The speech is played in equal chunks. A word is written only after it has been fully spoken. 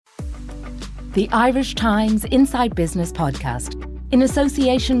The Irish Times Inside Business podcast, in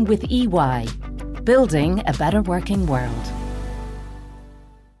association with EY, building a better working world.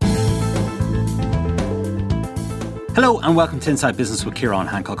 Hello and welcome to Inside Business with Ciarán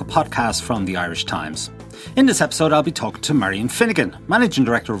Hancock, a podcast from the Irish Times. In this episode, I'll be talking to Marion Finnegan, Managing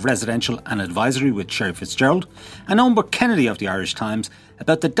Director of Residential and Advisory with Sherry Fitzgerald, and Eoin Kennedy of the Irish Times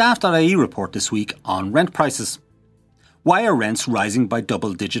about the Daft.ie report this week on rent prices. Why are rents rising by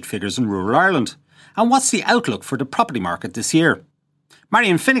double-digit figures in rural Ireland? And what's the outlook for the property market this year?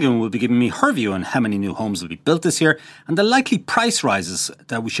 Marion Finnegan will be giving me her view on how many new homes will be built this year and the likely price rises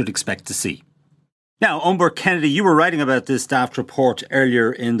that we should expect to see. Now, Eoin Kennedy, you were writing about this Daft report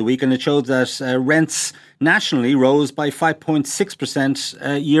earlier in the week, and it showed that rents nationally rose by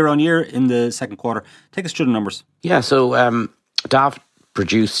 5.6% year on year in the second quarter. Take us through the numbers. Yeah, so Daft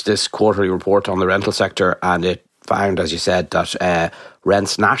produced this quarterly report on the rental sector, and it found, as you said, that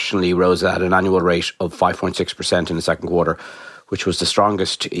rents nationally rose at an annual rate of 5.6% in the second quarter, which was the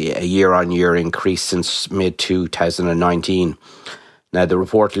strongest year-on-year increase since mid-2019. Now, the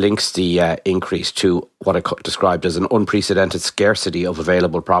report links the increase to what it described as an unprecedented scarcity of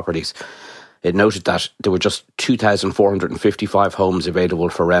available properties. It noted that there were just 2,455 homes available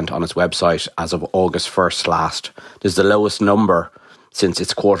for rent on its website as of August 1st last. This is the lowest number since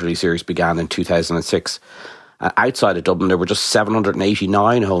its quarterly series began in 2006. Outside of Dublin, there were just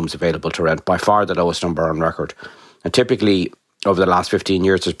 789 homes available to rent, by far the lowest number on record. And typically, over the last 15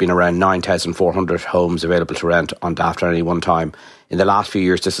 years, there's been around 9,400 homes available to rent on Daft at any one time. In the last few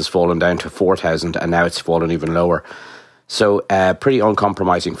years, this has fallen down to 4,000, and now it's fallen even lower. So, pretty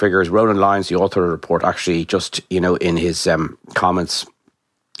uncompromising figures. Ronan Lyons, the author of the report, actually just, in his comments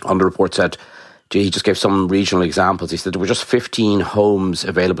on the report said, he just gave some regional examples. He said there were just 15 homes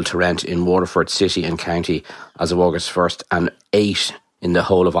available to rent in Waterford City and County as of August 1st, and 8 in the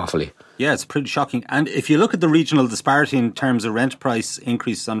whole of Offaly. Yeah, it's pretty shocking. And if you look at the regional disparity in terms of rent price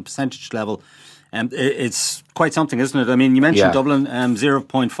increases on a percentage level, it's quite something, isn't it? I mean, you mentioned Dublin,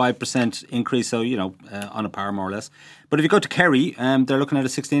 0.5% increase, so, on a par more or less. But if you go to Kerry, they're looking at a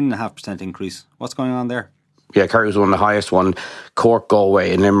 16.5% increase. What's going on there? Yeah, Kerry was one of the highest one. Cork,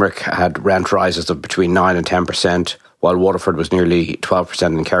 Galway and Limerick had rent rises of between 9 and 10%, while Waterford was nearly 12%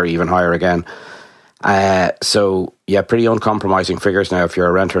 and Kerry even higher again. So, pretty uncompromising figures now if you're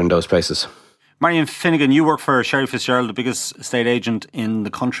a renter in those places. Marion Finnegan, you work for Sherry Fitzgerald, the biggest estate agent in the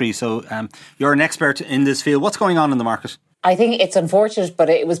country. So you're an expert in this field. What's going on in the market? I think it's unfortunate, but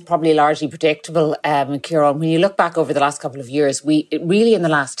it was probably largely predictable, Ciarán. When you look back over the last couple of years, really in the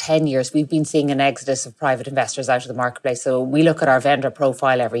last 10 years, we've been seeing an exodus of private investors out of the marketplace. So we look at our vendor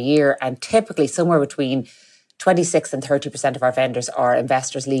profile every year, and typically somewhere between 26 and 30% of our vendors are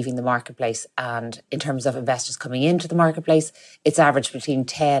investors leaving the marketplace. And in terms of investors coming into the marketplace, it's averaged between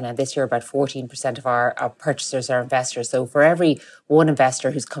 10 and this year about 14% of our purchasers are investors. So for every one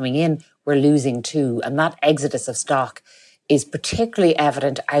investor who's coming in, we're losing 2. And that exodus of stock is particularly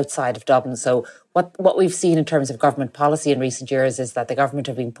evident outside of Dublin. So what we've seen in terms of government policy in recent years is that the government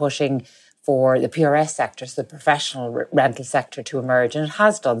have been pushing for the PRS sector, so the professional rental sector, to emerge. And it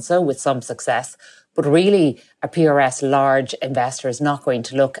has done so with some success. But really, a PRS large investor is not going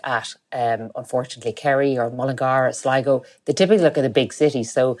to look at, unfortunately, Kerry or Mullingar or Sligo. They typically look at the big cities.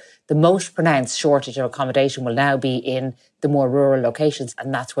 So the most pronounced shortage of accommodation will now be in the more rural locations,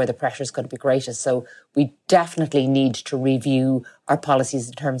 and that's where the pressure is going to be greatest. So we definitely need to review our policies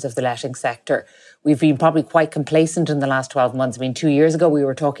in terms of the letting sector. We've been probably quite complacent in the last 12 months. I mean, 2 years ago, we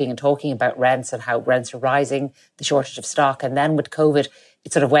were talking about rents and how rents are rising, the shortage of stock. And then with COVID,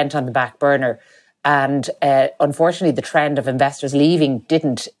 it sort of went on the back burner. And unfortunately, the trend of investors leaving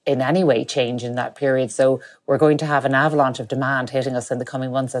didn't in any way change in that period. So we're going to have an avalanche of demand hitting us in the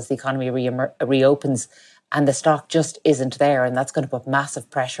coming months as the economy reopens, and the stock just isn't there. And that's going to put massive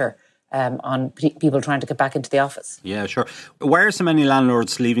pressure on people trying to get back into the office. Yeah, sure. Why are so many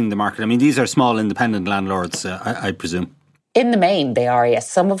landlords leaving the market? I mean, these are small independent landlords, I presume. In the main, they are,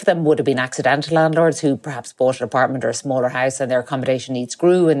 yes. Some of them would have been accidental landlords who perhaps bought an apartment or a smaller house and their accommodation needs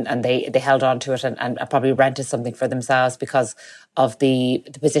grew and they held on to it and probably rented something for themselves because of the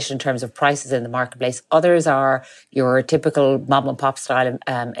position in terms of prices in the marketplace. Others are your typical mom and pop style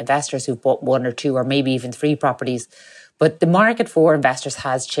investors who've bought 1 or 2 or maybe even 3 properties. But the market for investors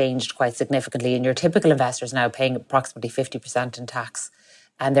has changed quite significantly, and your typical investor is now paying approximately 50% in tax.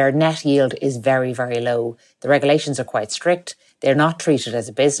 And their net yield is very, very low. The regulations are quite strict. They're not treated as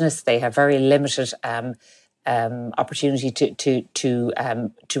a business. They have very limited opportunity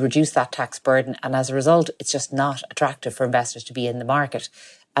to reduce that tax burden. And as a result, it's just not attractive for investors to be in the market.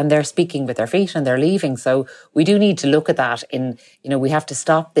 and they're speaking with their feet and they're leaving. So we do need to look at that we have to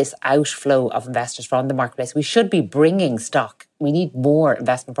stop this outflow of investors from the marketplace. We should be bringing stock. We need more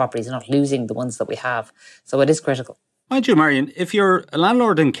investment properties and not losing the ones that we have. So it is critical. Mind you, Marion, if you're a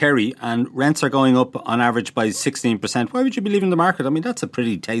landlord in Kerry and rents are going up on average by 16%, why would you be leaving the market? I mean, that's a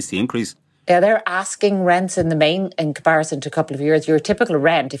pretty tasty increase. Yeah, they're asking rents in the main in comparison to a couple of years. Your typical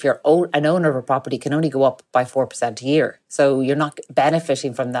rent, if you're an owner of a property, can only go up by 4% a year. So you're not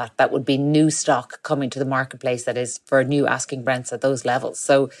benefiting from that. That would be new stock coming to the marketplace that is for new asking rents at those levels.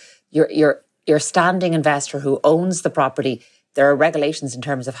 So your standing investor who owns the property, there are regulations in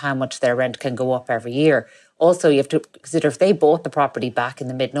terms of how much their rent can go up every year. Also, you have to consider if they bought the property back in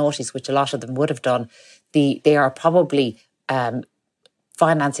the mid-noughties, which a lot of them would have done, they are probably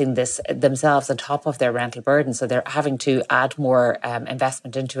financing this themselves on top of their rental burden. So they're having to add more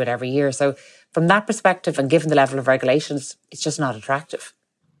investment into it every year. So from that perspective, and given the level of regulations, it's just not attractive.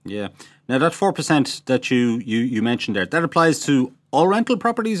 Yeah. Now that 4% that you mentioned there, that applies to all rental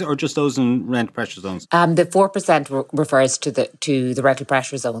properties or just those in rent pressure zones? The 4% refers to the rental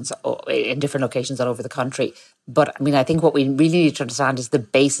pressure zones in different locations all over the country. But I mean, I think what we really need to understand is the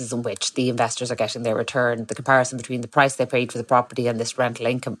basis in which the investors are getting their return, the comparison between the price they paid for the property and this rental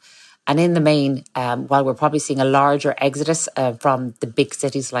income. And in the main, while we're probably seeing a larger exodus from the big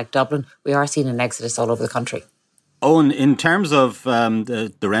cities like Dublin, we are seeing an exodus all over the country. Owen, in terms of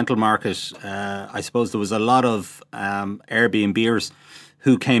the rental market, I suppose there was a lot of Airbnbers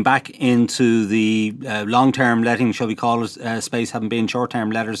who came back into the long-term letting, shall we call it, space, having been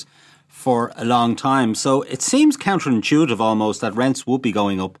short-term letters for a long time. So it seems counterintuitive almost that rents would be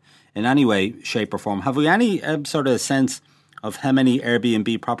going up in any way, shape or form. Have we any sort of sense of how many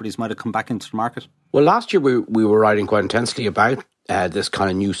Airbnb properties might have come back into the market? Well, last year we were writing quite intensely about this kind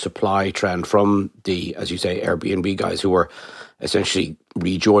of new supply trend from the, as you say, Airbnb guys who were essentially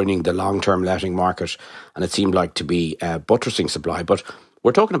rejoining the long-term letting market, and it seemed like to be buttressing supply. But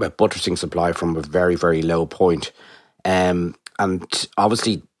we're talking about buttressing supply from a very, very low point. And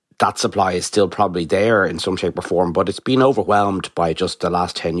obviously that supply is still probably there in some shape or form, but it's been overwhelmed by just the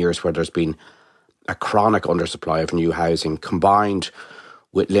last 10 years where there's been a chronic undersupply of new housing combined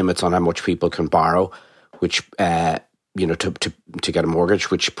with limits on how much people can borrow, which to get a mortgage,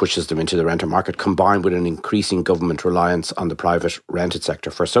 which pushes them into the rental market, combined with an increasing government reliance on the private rented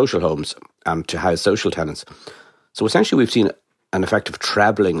sector for social homes and to house social tenants. So essentially we've seen an effective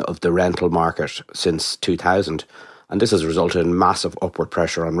trebling of the rental market since 2000, and this has resulted in massive upward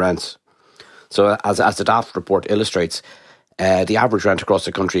pressure on rents. So as the DAFT report illustrates, the average rent across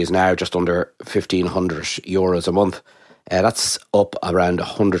the country is now just under €1,500 a month. That's up around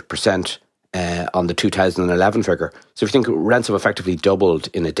 100% on the 2011 figure. So if you think rents have effectively doubled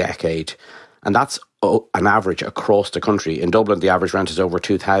in a decade, and that's an average across the country. In Dublin, the average rent is over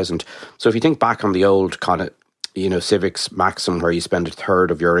 2,000. So if you think back on the old kind of, civics maxim where you spend a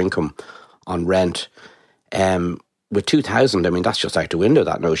third of your income on rent, with 2,000, I mean, that's just out the window,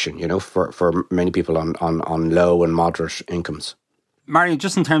 that notion, for many people on low and moderate incomes. Marion,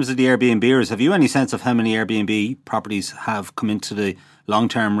 just in terms of the Airbnbers, have you any sense of how many Airbnb properties have come into the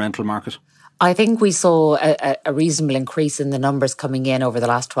long-term rental market? I think we saw a reasonable increase in the numbers coming in over the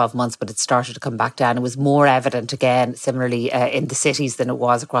last 12 months, but it started to come back down. It was more evident again, similarly in the cities than it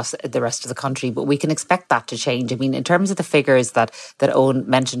was across the rest of the country. But we can expect that to change. I mean, in terms of the figures that Owen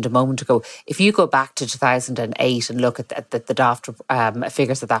mentioned a moment ago, if you go back to 2008 and look at the DAFT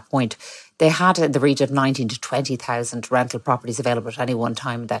figures at that point, they had in the region of 19 to 20,000 rental properties available at any one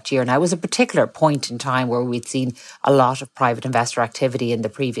time that year. Now, it was a particular point in time where we'd seen a lot of private investor activity in the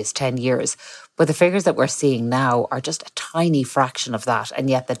previous 10 years. But the figures that we're seeing now are just a tiny fraction of that,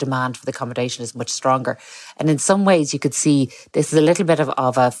 and yet the demand for the accommodation is much stronger. And in some ways, you could see this is a little bit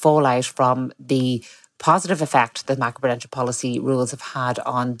of a fallout from the positive effect that macroprudential policy rules have had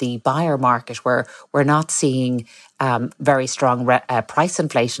on the buyer market, where we're not seeing very strong price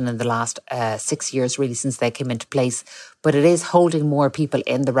inflation in the last 6 years, really, since they came into place. But it is holding more people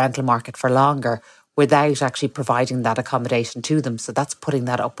in the rental market for longer without actually providing that accommodation to them. So that's putting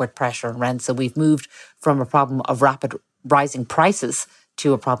that upward pressure on rent. So we've moved from a problem of rapid rising prices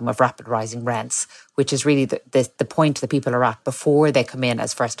to a problem of rapid rising rents, which is really the point that people are at before they come in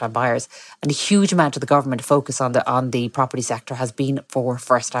as first-time buyers. And a huge amount of the government focus on the property sector has been for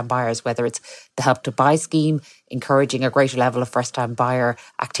first-time buyers, whether it's the Help to Buy scheme, encouraging a greater level of first-time buyer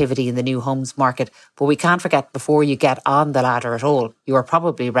activity in the new homes market. But we can't forget, before you get on the ladder at all, you are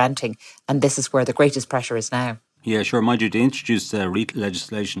probably renting, and this is where the greatest pressure is now. Yeah, sure. Mind you, they introduced REIT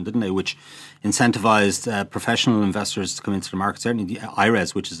legislation, didn't they, which incentivised professional investors to come into the market, certainly the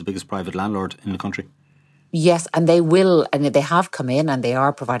IRES, which is the biggest private landlord in the country. Yes, and they will, and they have come in and they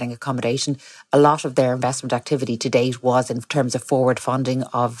are providing accommodation. A lot of their investment activity to date was in terms of forward funding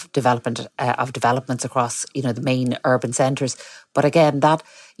of developments across, the main urban centres. But again, that,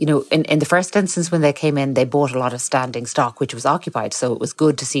 in the first instance when they came in, they bought a lot of standing stock, which was occupied. So it was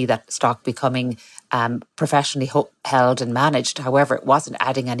good to see that stock becoming professionally held and managed. However, it wasn't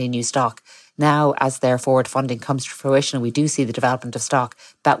adding any new stock. Now, as their forward funding comes to fruition, we do see the development of stock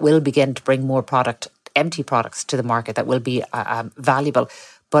that will begin to bring more empty products to the market that will be valuable.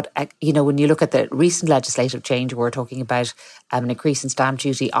 But, when you look at the recent legislative change, we're talking about an increase in stamp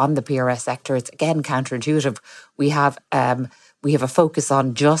duty on the PRS sector. It's, again, counterintuitive. We have a focus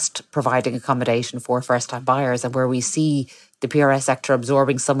on just providing accommodation for first-time buyers, and where we see the PRS sector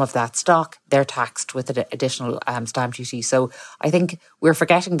absorbing some of that stock, they're taxed with an additional stamp duty. So I think we're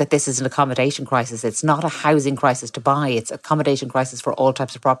forgetting that this is an accommodation crisis. It's not a housing crisis to buy. It's an accommodation crisis for all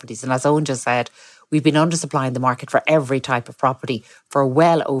types of properties. And as Owen just said, we've been undersupplying the market for every type of property for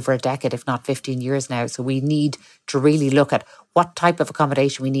well over a decade, if not 15 years now. So we need to really look at what type of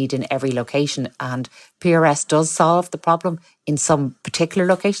accommodation we need in every location. And PRS does solve the problem in some particular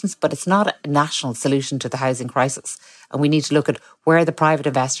locations, but it's not a national solution to the housing crisis. And we need to look at where the private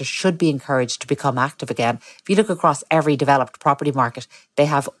investors should be encouraged to become active again. If you look across every developed property market, they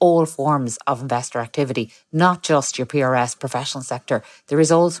have all forms of investor activity, not just your PRS professional sector. There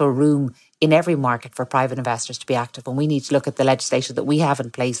is also room in every market for private investors to be active. And we need to look at the legislation that we have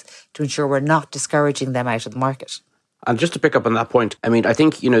in place to ensure we're not discouraging them out of the market. And just to pick up on that point, I mean, I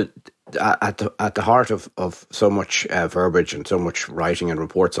think, at the heart of so much verbiage and so much writing and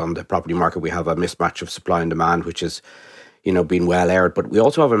reports on the property market, we have a mismatch of supply and demand, which is, been well aired. But we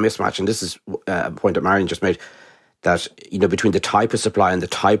also have a mismatch, and this is a point that Marion just made, that, between the type of supply and the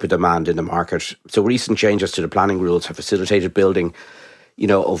type of demand in the market. So recent changes to the planning rules have facilitated building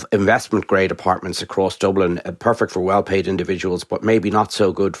of investment grade apartments across Dublin, perfect for well-paid individuals, but maybe not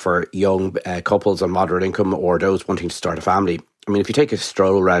so good for young couples on moderate income or those wanting to start a family. I mean, if you take a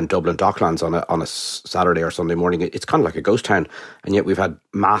stroll around Dublin Docklands on a Saturday or Sunday morning, it's kind of like a ghost town, and yet we've had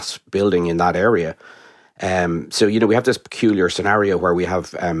mass building in that area. So we have this peculiar scenario where we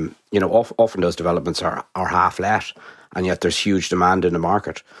have, often those developments are half let, and yet there's huge demand in the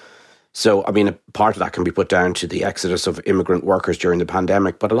market. So, I mean, a part of that can be put down to the exodus of immigrant workers during the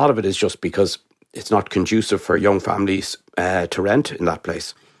pandemic, but a lot of it is just because it's not conducive for young families to rent in that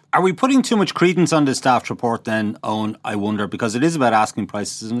place. Are we putting too much credence on this draft report then, Owen, I wonder, because it is about asking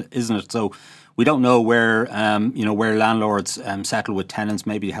prices, isn't it? So we don't know where, where landlords settle with tenants.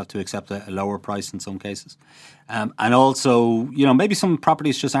 Maybe you have to accept a lower price in some cases. And also, maybe some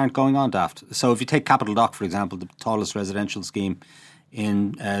properties just aren't going on daft. So if you take Capital Dock, for example, the tallest residential scheme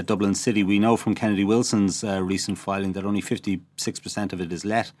in Dublin City, we know from Kennedy Wilson's recent filing that only 56% of it is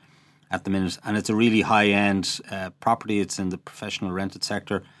let at the minute, and it's a really high-end property. It's in the professional rented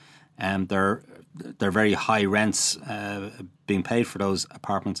sector, and they're very high rents being paid for those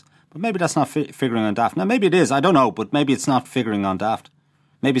apartments. But maybe that's not figuring on daft. Now, maybe it is. I don't know, but maybe it's not figuring on daft.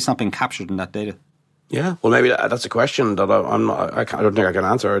 Maybe it's not being captured in that data. Yeah, well, maybe that's a question that I don't think I can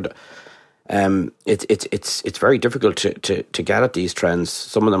answer. It's very difficult to get at these trends.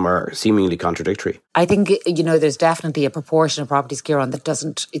 Some of them are seemingly contradictory. I think there's definitely a proportion of properties, Ciarán,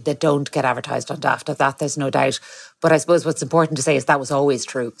 that don't get advertised on daft. Of that, there's no doubt. But I suppose what's important to say is that was always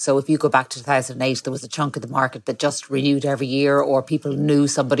true. So if you go back to 2008, there was a chunk of the market that just renewed every year, or people knew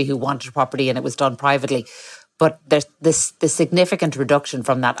somebody who wanted a property and it was done privately. But there's the significant reduction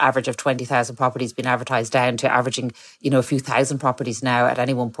from that average of 20,000 properties being advertised down to averaging, a few thousand properties now at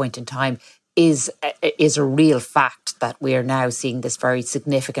any one point in time is a real fact that we are now seeing this very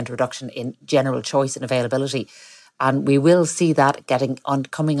significant reduction in general choice and availability. And we will see that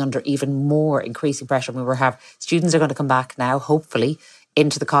coming under even more increasing pressure. Students are going to come back now, hopefully,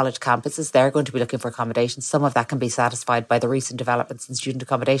 into the college campuses. They're going to be looking for accommodation. Some of that can be satisfied by the recent developments in student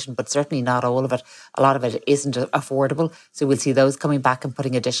accommodation, but certainly not all of it. A lot of it isn't affordable. So we'll see those coming back and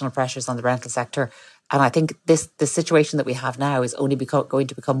putting additional pressures on the rental sector. And I think the situation that we have now is only going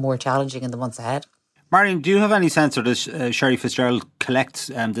to become more challenging in the months ahead. Marion, do you have any sense, or does Sherry Fitzgerald collect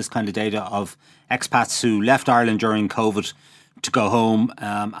this kind of data of expats who left Ireland during COVID to go home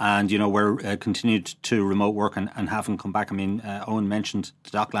and, were continued to remote work and haven't come back? I mean, Owen mentioned the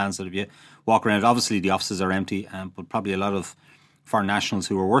Docklands, that if you walk around, obviously the offices are empty, but probably a lot of foreign nationals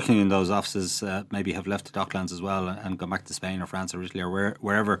who were working in those offices maybe have left the Docklands as well and gone back to Spain or France or Italy or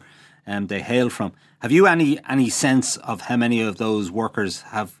wherever they hail from. Have you any sense of how many of those workers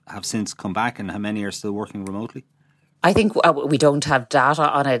have since come back and how many are still working remotely? I think we don't have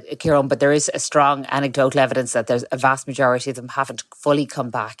data on it, Ciarán, but there is a strong anecdotal evidence that there's a vast majority of them haven't fully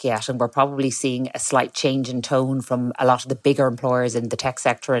come back yet. And we're probably seeing a slight change in tone from a lot of the bigger employers in the tech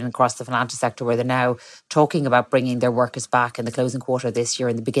sector and across the financial sector, where they're now talking about bringing their workers back in the closing quarter this year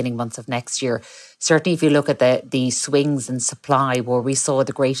and the beginning months of next year. Certainly, if you look at the swings in supply, where we saw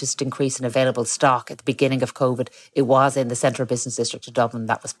the greatest increase in available stock at the beginning of COVID, it was in the central business district of Dublin.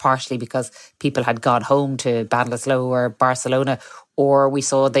 That was partially because people had gone home to Ballinasloe or Barcelona, or we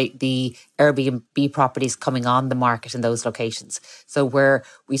saw the Airbnb properties coming on the market in those locations. So where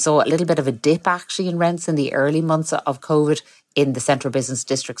we saw a little bit of a dip actually in rents in the early months of COVID in the central business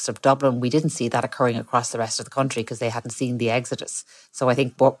districts of Dublin, we didn't see that occurring across the rest of the country because they hadn't seen the exodus. So I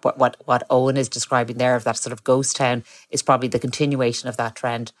think what Owen is describing there of that sort of ghost town is probably the continuation of that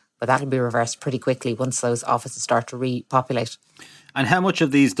trend, but that'll be reversed pretty quickly once those offices start to repopulate. And how much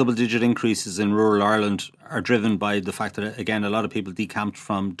of these double-digit increases in rural Ireland are driven by the fact that, again, a lot of people decamped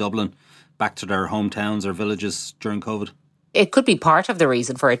from Dublin back to their hometowns or villages during COVID? It could be part of the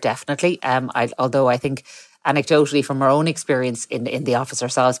reason for it, definitely. Although I think anecdotally from our own experience in the office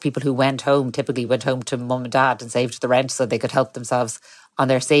ourselves, people who went home typically went home to mum and dad and saved the rent so they could help themselves on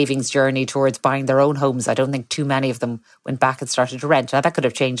their savings journey towards buying their own homes. I don't think too many of them went back and started to rent. Now, that could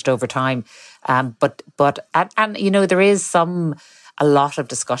have changed over time. But you know, there is a lot of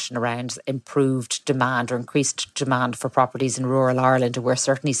discussion around improved demand or increased demand for properties in rural Ireland. And we're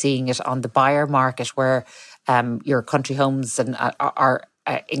certainly seeing it on the buyer market, where your country homes are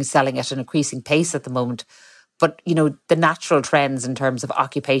selling at an increasing pace at the moment. But, you know, the natural trends in terms of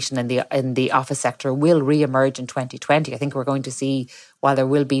occupation in the office sector will re-emerge in 2020. I think we're going to see, while there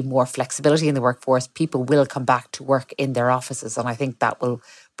will be more flexibility in the workforce, people will come back to work in their offices. And I think that will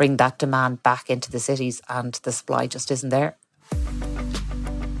bring that demand back into the cities, and the supply just isn't there.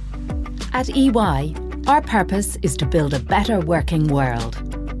 At EY, our purpose is to build a better working world.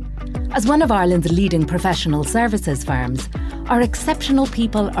 As one of Ireland's leading professional services firms, our exceptional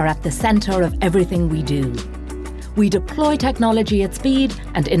people are at the centre of everything we do. We deploy technology at speed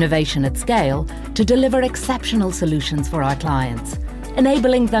and innovation at scale to deliver exceptional solutions for our clients,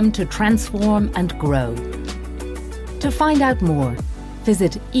 enabling them to transform and grow. To find out more,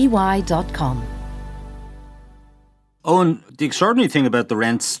 visit ey.com. Owen, the extraordinary thing about the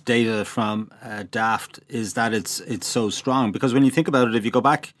rents data from Daft is that it's so strong, because when you think about it, if you go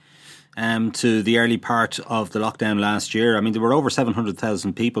back to the early part of the lockdown last year, I mean, there were over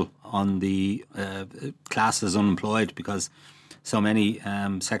 700,000 people on the class as unemployed because so many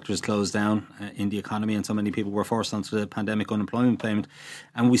sectors closed down in the economy, and so many people were forced onto the pandemic unemployment payment.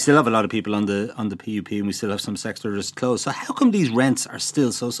 And we still have a lot of people on the PUP, and we still have some sectors closed. So how come these rents are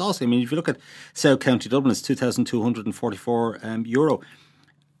still so saucy? I mean, if you look at South County Dublin, it's €2,244.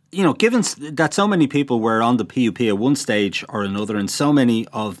 You know, given that so many people were on the PUP at one stage or another, and so many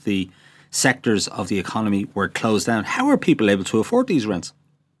of the sectors of the economy were closed down, how are people able to afford these rents?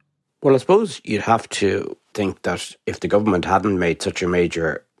 Well, I suppose you'd have to think that if the government hadn't made such a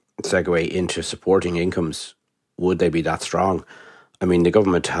major segue into supporting incomes, would they be that strong? I mean, the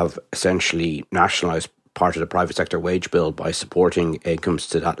government have essentially nationalised part of the private sector wage bill by supporting incomes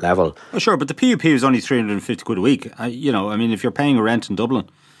to that level. Oh, sure, but the PUP is only 350 quid a week. You know, I mean, if you're paying a rent in Dublin,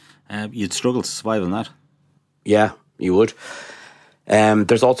 you'd struggle to survive on that. Yeah, you would.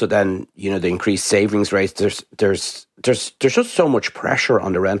 There's also then, you know, the increased savings rates. There's just so much pressure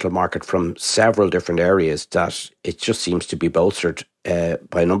on the rental market from several different areas that it just seems to be bolstered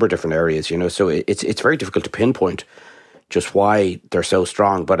by a number of different areas, you know. So it's very difficult to pinpoint just why they're so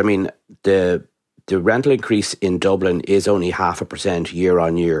strong. But I mean, the rental increase in Dublin is only 0.5% year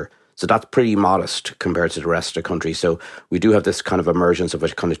on year. So that's pretty modest compared to the rest of the country. So we do have this kind of emergence of a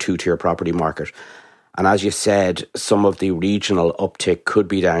kind of two-tier property market. And as you said, some of the regional uptick could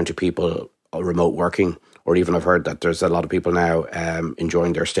be down to people remote working, or even I've heard that there's a lot of people now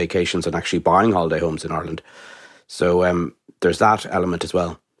enjoying their staycations and actually buying holiday homes in Ireland. So there's that element as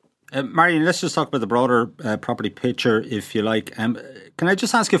well. Marion, let's just talk about the broader property picture, if you like. Can I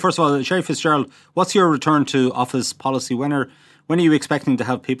just ask you, first of all, Sherry Fitzgerald, what's your return to office policy? When are you expecting to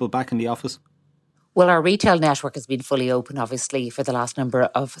have people back in the office? Well, our retail network has been fully open, obviously, for the last number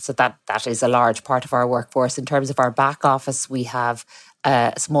of... So that is a large part of our workforce. In terms of our back office, we have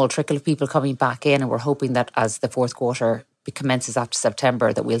a small trickle of people coming back in, and we're hoping that as the fourth quarter commences after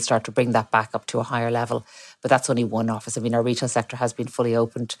September, that we'll start to bring that back up to a higher level. But that's only one office. I mean, our retail sector has been fully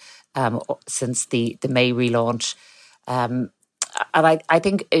opened since the May relaunch. And I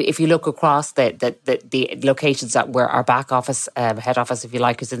think if you look across the locations that where our back office, head office, if you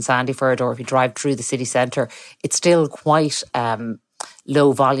like, is in Sandyford, or if you drive through the city centre, it's still quite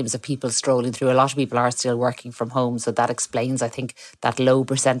low volumes of people strolling through. A lot of people are still working from home. So that explains, I think, that low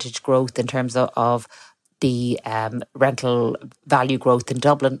percentage growth in terms of the rental value growth in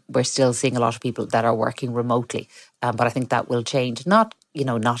Dublin. We're still seeing a lot of people that are working remotely. But I think that will change, not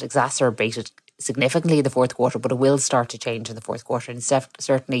exacerbated significantly in the fourth quarter, but it will start to change in the fourth quarter. And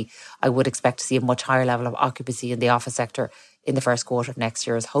certainly I would expect to see a much higher level of occupancy in the office sector in the first quarter of next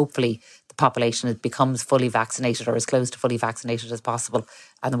year, as hopefully the population becomes fully vaccinated or as close to fully vaccinated as possible.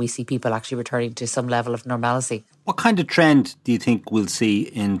 And then we see people actually returning to some level of normality. What kind of trend do you think we'll see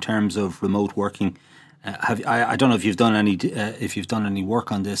in terms of remote working? I don't know if you've done any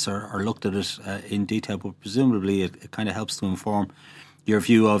work on this or looked at it in detail, but presumably it kind of helps to inform your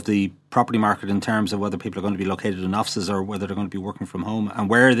view of the property market in terms of whether people are going to be located in offices or whether they're going to be working from home, and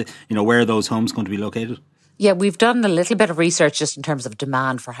where are those homes going to be located? Yeah, we've done a little bit of research just in terms of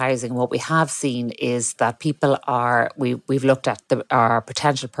demand for housing. What we have seen is that people we've looked at our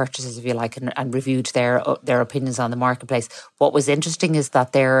potential purchasers, if you like, and reviewed their opinions on the marketplace. What was interesting is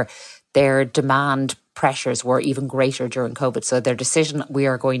that their demand pressures were even greater during COVID. So their decision, we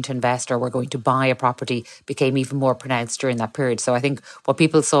are going to invest or we're going to buy a property, became even more pronounced during that period. So I think what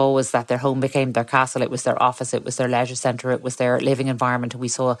people saw was that their home became their castle. It was their office. It was their leisure centre. It was their living environment. And we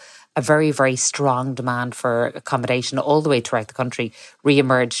saw a very, very strong demand for accommodation all the way throughout the country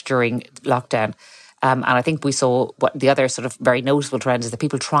re-emerge during lockdown. And I think we saw what the other sort of very noticeable trend is that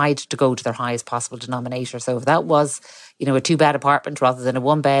people tried to go to their highest possible denominator. So if that was, a 2-bed apartment rather than a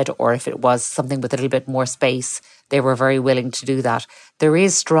 1-bed, or if it was something with a little bit more space, they were very willing to do that. There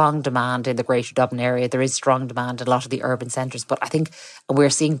is strong demand in the Greater Dublin area. There is strong demand in a lot of the urban centres. But I think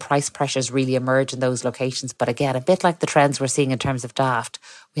we're seeing price pressures really emerge in those locations. But again, a bit like the trends we're seeing in terms of Daft,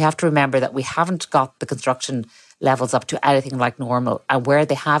 we have to remember that we haven't got the construction levels up to anything like normal. And where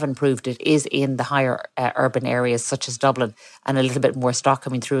they have improved it is in the higher urban areas such as Dublin, and a little bit more stock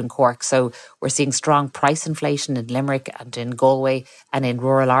coming through in Cork. So we're seeing strong price inflation in Limerick and in Galway and in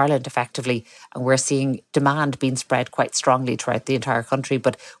rural Ireland effectively. And we're seeing demand being spread quite strongly throughout the entire country.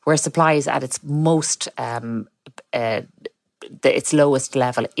 But where supply is at its most its lowest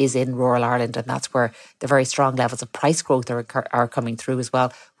level is in rural Ireland, and that's where the very strong levels of price growth are coming through as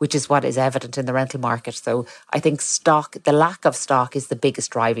well, which is what is evident in the rental market. So I think the lack of stock is the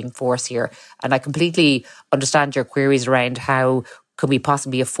biggest driving force here. And I completely understand your queries around how can we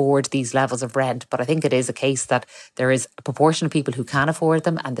possibly afford these levels of rent, but I think it is a case that there is a proportion of people who can afford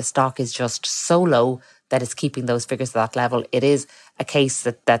them, and the stock is just so low that it's keeping those figures at that level. It is a case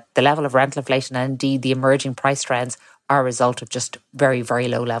that the level of rental inflation and indeed the emerging price trends are a result of just very, very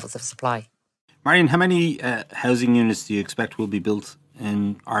low levels of supply. Marion, how many housing units do you expect will be built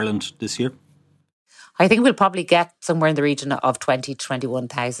in Ireland this year? I think we'll probably get somewhere in the region of 20 to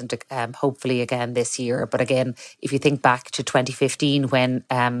 21,000, hopefully again this year. But again, if you think back to 2015 when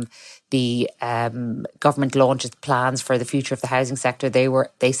the government launched its plans for the future of the housing sector,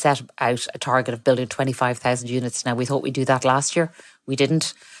 they set out a target of building 25,000 units. Now, we thought we'd do that last year. We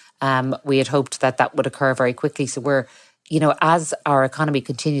didn't. We had hoped that would occur very quickly. So we're, as our economy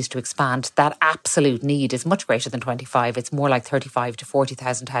continues to expand, that absolute need is much greater than 25. It's more like 35 to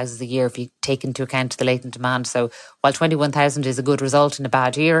 40,000 houses a year if you take into account the latent demand. So while 21,000 is a good result in a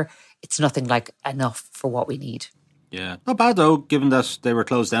bad year, it's nothing like enough for what we need. Yeah, not bad though, given that they were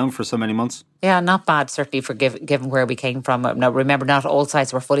closed down for so many months. Yeah, not bad, certainly for given where we came from. Now, remember, not all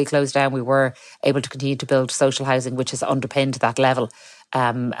sites were fully closed down. We were able to continue to build social housing, which has underpinned that level.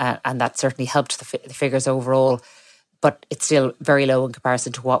 And that certainly helped the figures overall. But it's still very low in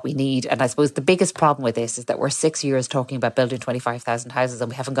comparison to what we need. And I suppose the biggest problem with this is that we're 6 years talking about building 25,000 houses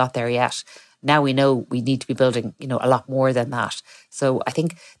and we haven't got there yet. Now we know we need to be building, a lot more than that. So I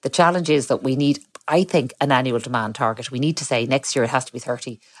think the challenge is that we need, an annual demand target. We need to say next year it has to be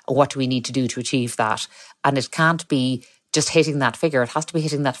 30. And what do we need to do to achieve that? And it can't be just hitting that figure. It has to be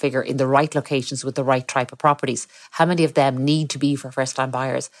hitting that figure in the right locations with the right type of properties. How many of them need to be for first-time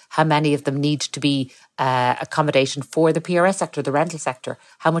buyers? How many of them need to be accommodation for the PRS sector, the rental sector?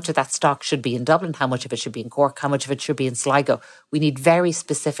 How much of that stock should be in Dublin? How much of it should be in Cork? How much of it should be in Sligo? We need very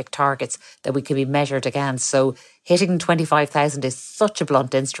specific targets that we can be measured against. So hitting 25,000 is such a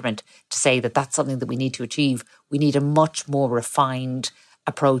blunt instrument to say that that's something that we need to achieve. We need a much more refined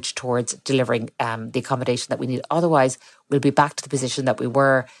approach towards delivering the accommodation that we need. Otherwise, we'll be back to the position that we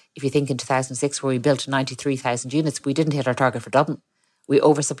were, if you think in 2006, where we built 93,000 units. We didn't hit our target for Dublin. We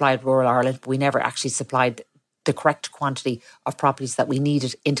oversupplied rural Ireland, but we never actually supplied the correct quantity of properties that we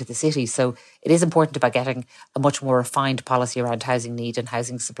needed into the city. So it is important about getting a much more refined policy around housing need and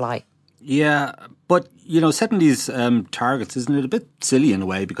housing supply. Yeah, but, setting these targets, isn't it a bit silly in a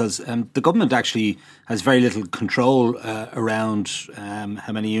way? Because the government actually has very little control around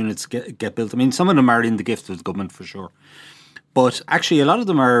how many units get built. I mean, some of them are in the gift of the government for sure. But actually, a lot of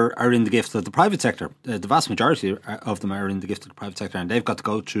them are in the gift of the private sector. The vast majority of them are in the gift of the private sector, and they've got to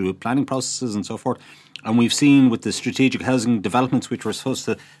go through planning processes and so forth. And we've seen with the strategic housing developments, which were supposed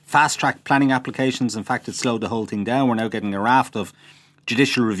to fast-track planning applications, in fact, it slowed the whole thing down. We're now getting a raft of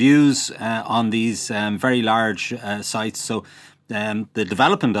judicial reviews on these very large sites. So the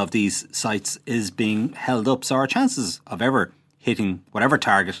development of these sites is being held up. So our chances of ever hitting whatever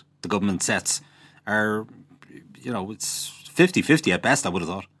target the government sets are, it's 50-50 at best, I would have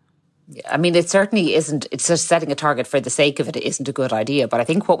thought. I mean, it certainly isn't. It's just setting a target for the sake of it isn't a good idea. But I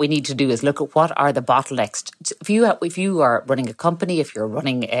think what we need to do is look at what are the bottlenecks. If you are running a company, if you're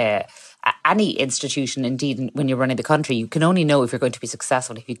running any institution, indeed, when you're running the country, you can only know if you're going to be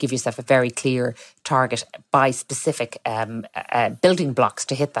successful if you give yourself a very clear target by specific building blocks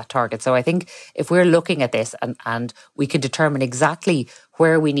to hit that target. So I think if we're looking at this and we can determine exactly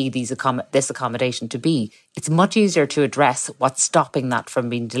where we need this accommodation to be, it's much easier to address what's stopping that from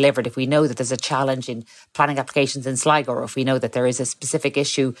being delivered. If we know that there's a challenge in planning applications in Sligo, or if we know that there is a specific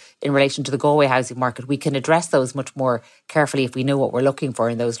issue in relation to the Galway housing market, we can address those much more carefully if we know what we're looking for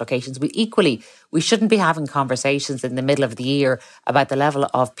in those locations. We shouldn't be having conversations in the middle of the year about the level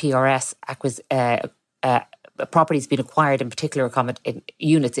of PRS properties being acquired in particular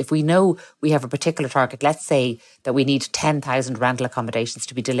units. If we know we have a particular target, let's say that we need 10,000 rental accommodations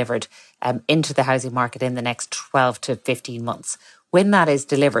to be delivered into the housing market in the next 12 to 15 months. When that is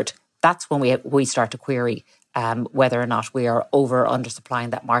delivered, that's when we start to query whether or not we are over or under supplying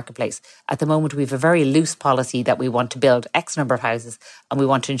that marketplace. At the moment, we have a very loose policy that we want to build X number of houses and we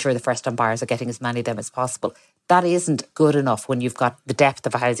want to ensure the first-time buyers are getting as many of them as possible. That isn't good enough when you've got the depth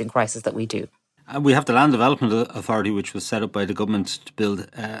of a housing crisis that we do. We have the Land Development Authority, which was set up by the government to build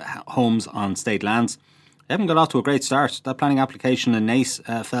homes on state lands. They haven't got off to a great start. That planning application in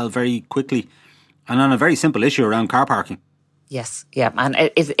Naas fell very quickly, and on a very simple issue around car parking. Yes, yeah, and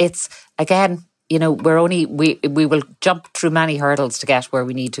it's again, we will jump through many hurdles to get where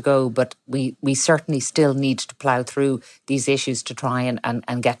we need to go, but we certainly still need to plough through these issues to try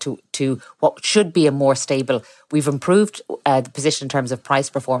and get to what should be a more stable. We've improved the position in terms of price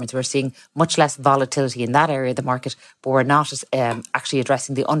performance. We're seeing much less volatility in that area of the market, but we're not actually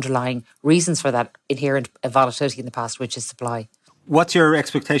addressing the underlying reasons for that inherent volatility in the past, which is supply. What's your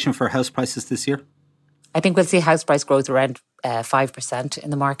expectation for house prices this year? I think we'll see house price growth around 5% in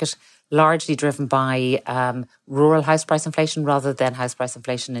the market, largely driven by rural house price inflation rather than house price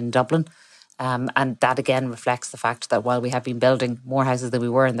inflation in Dublin. And that again reflects the fact that while we have been building more houses than we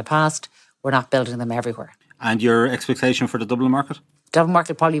were in the past, we're not building them everywhere. And your expectation for the Dublin market? Dublin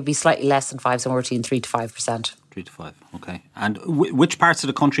market will probably be slightly less than 5%, somewhere between 3 to 5%. 3 to 5, okay. And which parts of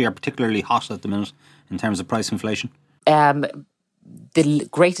the country are particularly hot at the minute in terms of price inflation? The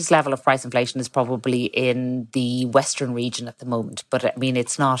greatest level of price inflation is probably in the western region at the moment. But I mean,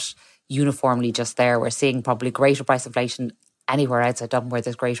 it's not uniformly just there. We're seeing probably greater price inflation anywhere outside Dublin where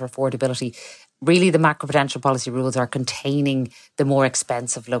there's greater affordability. Really, the macroprudential policy rules are containing the more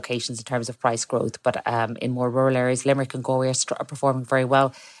expensive locations in terms of price growth. But in more rural areas, Limerick and Galway are performing very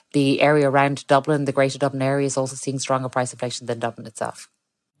well. The area around Dublin, the greater Dublin area, is also seeing stronger price inflation than Dublin itself.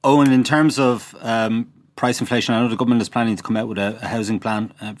 Oh, and in terms of price inflation, I know the government is planning to come out with a housing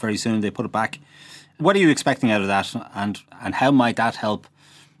plan very soon. They put it back. What are you expecting out of that, and how might that help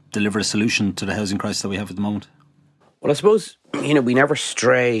deliver a solution to the housing crisis that we have at the moment? Well, I suppose, we never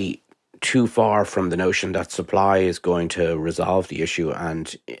stray too far from the notion that supply is going to resolve the issue,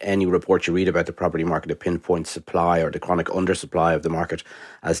 and any report you read about the property market that pinpoints supply or the chronic undersupply of the market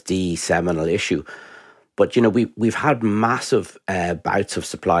as the seminal issue. But, we've had massive bouts of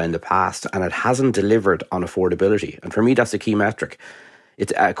supply in the past, and it hasn't delivered on affordability. And for me, that's a key metric.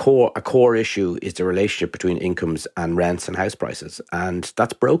 It's a core issue is the relationship between incomes and rents and house prices. And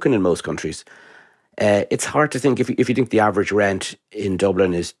that's broken in most countries. It's hard to think, if you think the average rent in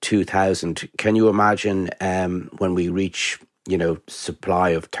Dublin is 2,000, can you imagine when we reach, supply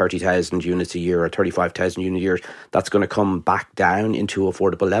of 30,000 units a year or 35,000 units a year, that's going to come back down into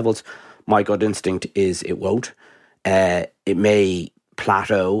affordable levels? My gut instinct is it won't. It may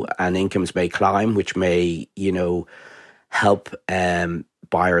plateau and incomes may climb, which may, help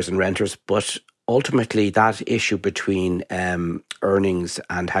buyers and renters. But ultimately, that issue between earnings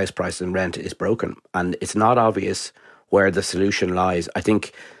and house price and rent is broken. And it's not obvious where the solution lies. I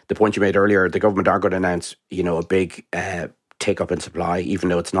think the point you made earlier, the government are going to announce, a big take up in supply, even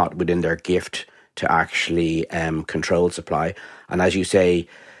though it's not within their gift to actually control supply. And as you say,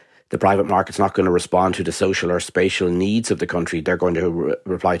 the private market's not going to respond to the social or spatial needs of the country. They're going to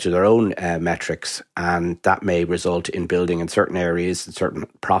reply to their own metrics, and that may result in building in certain areas, in certain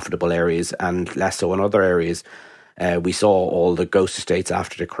profitable areas, and less so in other areas. We saw all the ghost estates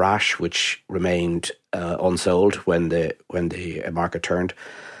after the crash, which remained unsold when the market turned.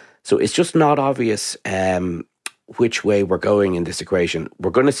 So it's just not obvious which way we're going in this equation.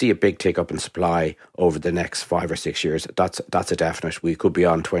 We're going to see a big tick up in supply over the next 5 or 6 years. That's a definite. We could be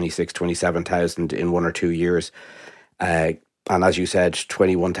on 26, 27,000 in 1 or 2 years. And as you said,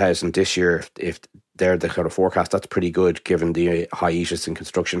 21,000 this year, if they're the kind of forecast, that's pretty good given the hiatus in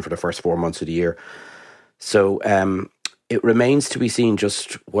construction for the first 4 months of the year. So it remains to be seen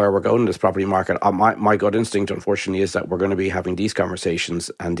just where we're going in this property market. My gut instinct, unfortunately, is that we're going to be having these conversations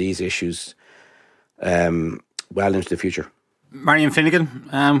and these issues well into the future. Marion Finnegan,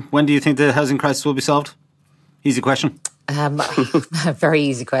 when do you think the housing crisis will be solved? Easy question. Very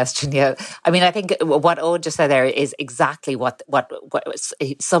easy question, yeah. I mean, I think what Owen just said there is exactly what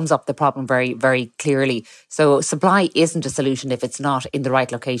sums up the problem very, very clearly. So supply isn't a solution if it's not in the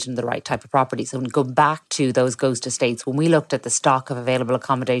right location, the right type of property. So when we go back to those ghost estates, when we looked at the stock of available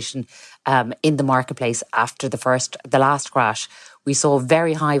accommodation in the marketplace after the last crash, we saw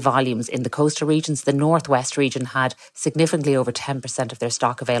very high volumes in the coastal regions. The northwest region had significantly over 10% of their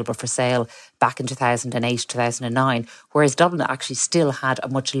stock available for sale back in 2008, 2009, whereas Dublin actually still had a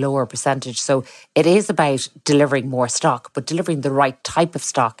much lower percentage. So it is about delivering more stock, but delivering the right type of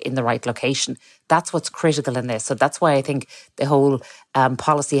stock in the right location. That's what's critical in this. So that's why I think the whole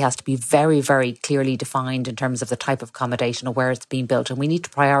policy has to be very, very clearly defined in terms of the type of accommodation or where it's being built. And we need to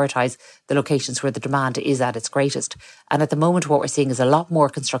prioritise the locations where the demand is at its greatest. And at the moment, what we're seeing is a lot more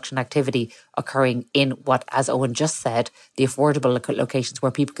construction activity occurring in what, as Owen just said, the affordable locations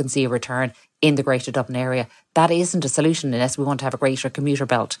where people can see a return in the Greater Dublin area. That isn't a solution unless we want to have a greater commuter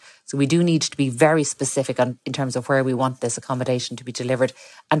belt. So we do need to be very specific in terms of where we want this accommodation to be delivered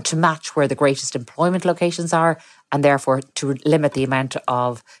and to match where the greatest employment locations are, and therefore to limit the amount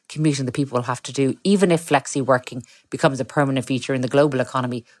of commuting that people will have to do. Even if flexi working becomes a permanent feature in the global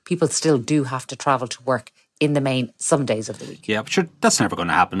economy, people still do have to travel to work in the main some days of the week. Yeah, but sure, that's never going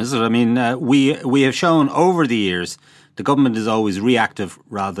to happen, is it? I mean, we have shown over the years the government is always reactive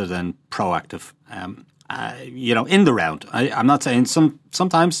rather than proactive. In the round. I'm not saying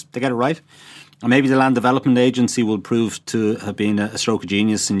sometimes they get it right. And maybe the Land Development Agency will prove to have been a stroke of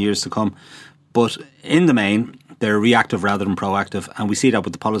genius in years to come. But in the main, they're reactive rather than proactive. And we see that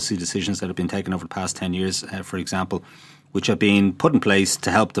with the policy decisions that have been taken over the past 10 years, for example, which have been put in place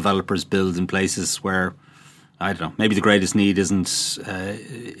to help developers build in places where, I don't know, maybe the greatest need isn't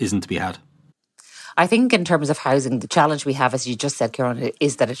to be had. I think in terms of housing, the challenge we have, as you just said, Ciarán,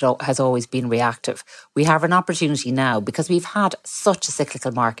 is that it has always been reactive. We have an opportunity now, because we've had such a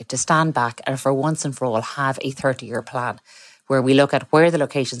cyclical market, to stand back and for once and for all have a 30-year plan where we look at where the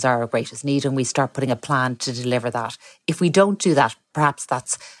locations are of greatest need and we start putting a plan to deliver that. If we don't do that, perhaps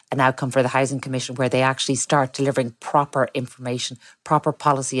that's an outcome for the Housing Commission where they actually start delivering proper information, proper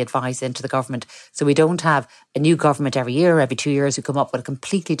policy advice into the government. So we don't have a new government every year, every 2 years, who come up with a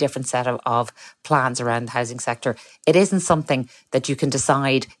completely different set of plans around the housing sector. It isn't something that you can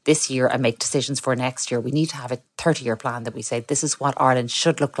decide this year and make decisions for next year. We need to have a 30-year plan that we say, this is what Ireland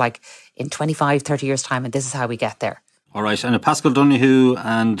should look like in 25, 30 years' time, and this is how we get there. All right, and if Pascal Donoghue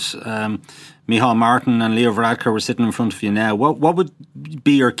and Micheál Martin and Leo Varadkar were sitting in front of you now, what would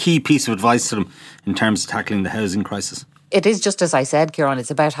be your key piece of advice to them in terms of tackling the housing crisis? It is just as I said, Ciarán,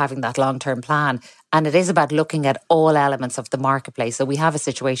 it's about having that long-term plan, and it is about looking at all elements of the marketplace. So we have a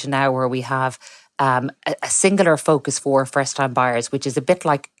situation now where we have a singular focus for first-time buyers, which is a bit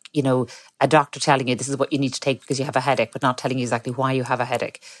like, a doctor telling you this is what you need to take because you have a headache, but not telling you exactly why you have a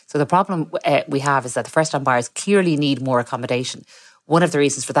headache. So the problem we have is that the first-time buyers clearly need more accommodation. One of the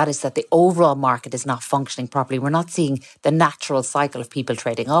reasons for that is that the overall market is not functioning properly. We're not seeing the natural cycle of people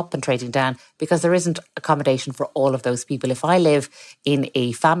trading up and trading down because there isn't accommodation for all of those people. If I live in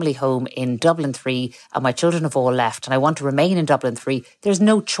a family home in Dublin 3 and my children have all left and I want to remain in Dublin 3, there's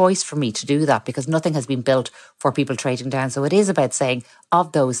no choice for me to do that because nothing has been built for people trading down. So it is about saying,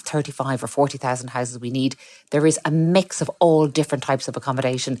 of those 35 or 40,000 houses we need, there is a mix of all different types of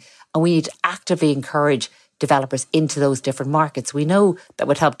accommodation, and we need to actively encourage developers into those different markets. We know that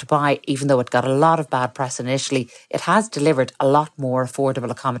with Help to Buy, even though it got a lot of bad press initially, it has delivered a lot more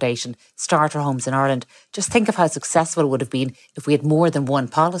affordable accommodation, starter homes in Ireland. Just think of how successful it would have been if we had more than one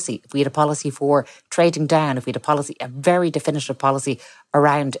policy. If we had a policy for trading down, if we had a very definitive policy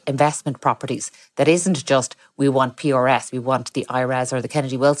around investment properties that isn't just we want PRS, we want the IRES or the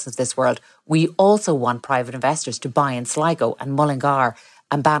Kennedy Wilsons of this world. We also want private investors to buy in Sligo and Mullingar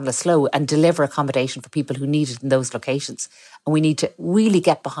and Banlaslow and deliver accommodation for people who need it in those locations. And we need to really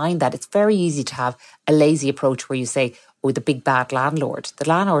get behind that. It's very easy to have a lazy approach where you say, oh, the big bad landlord. The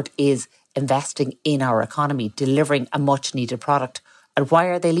landlord is investing in our economy, delivering a much needed product. And why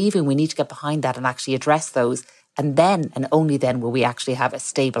are they leaving? We need to get behind that and actually address those. And then, and only then, will we actually have a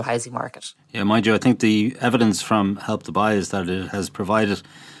stable housing market. Yeah, mind you, I think the evidence from Help to Buy is that it has provided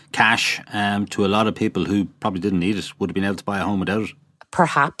cash to a lot of people who probably didn't need it, would have been able to buy a home without it.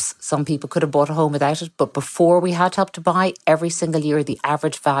 Perhaps some people could have bought a home without it, but before we had Help to Buy, every single year the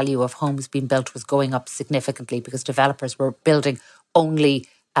average value of homes being built was going up significantly because developers were building only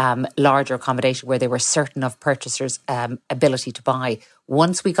larger accommodation where they were certain of purchasers' ability to buy.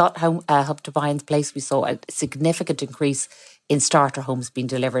 Once we got Help to Buy in place, we saw a significant increase in starter homes being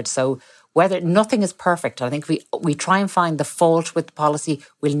delivered. So whether nothing is perfect, I think we try and find the fault with the policy.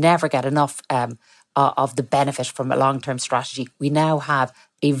 We'll never get enough of the benefit from a long-term strategy. We now have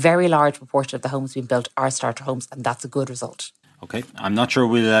a very large proportion of the homes being built are starter homes, and that's a good result. Okay, I'm not sure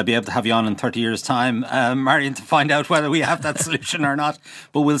we'll be able to have you on in 30 years' time, Marion, to find out whether we have that solution or not.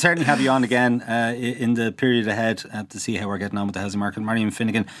 But we'll certainly have you on again in the period ahead to see how we're getting on with the housing market. Marion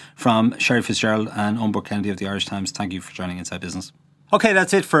Finnegan from Sherry Fitzgerald and Umber Kennedy of the Irish Times, thank you for joining Inside Business. Okay,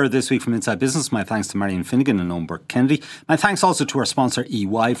 that's it for this week from Inside Business. My thanks to Marion Finnegan and Umber Kennedy. My thanks also to our sponsor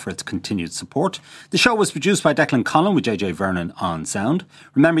EY for its continued support. The show was produced by Declan Conlon with JJ Vernon on sound.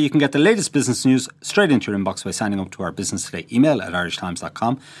 Remember, you can get the latest business news straight into your inbox by signing up to our Business Today email at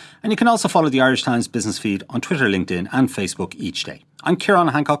irishtimes.com. And you can also follow the Irish Times business feed on Twitter, LinkedIn and Facebook each day. I'm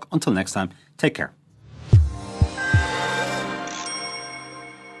Ciarán Hancock. Until next time, take care.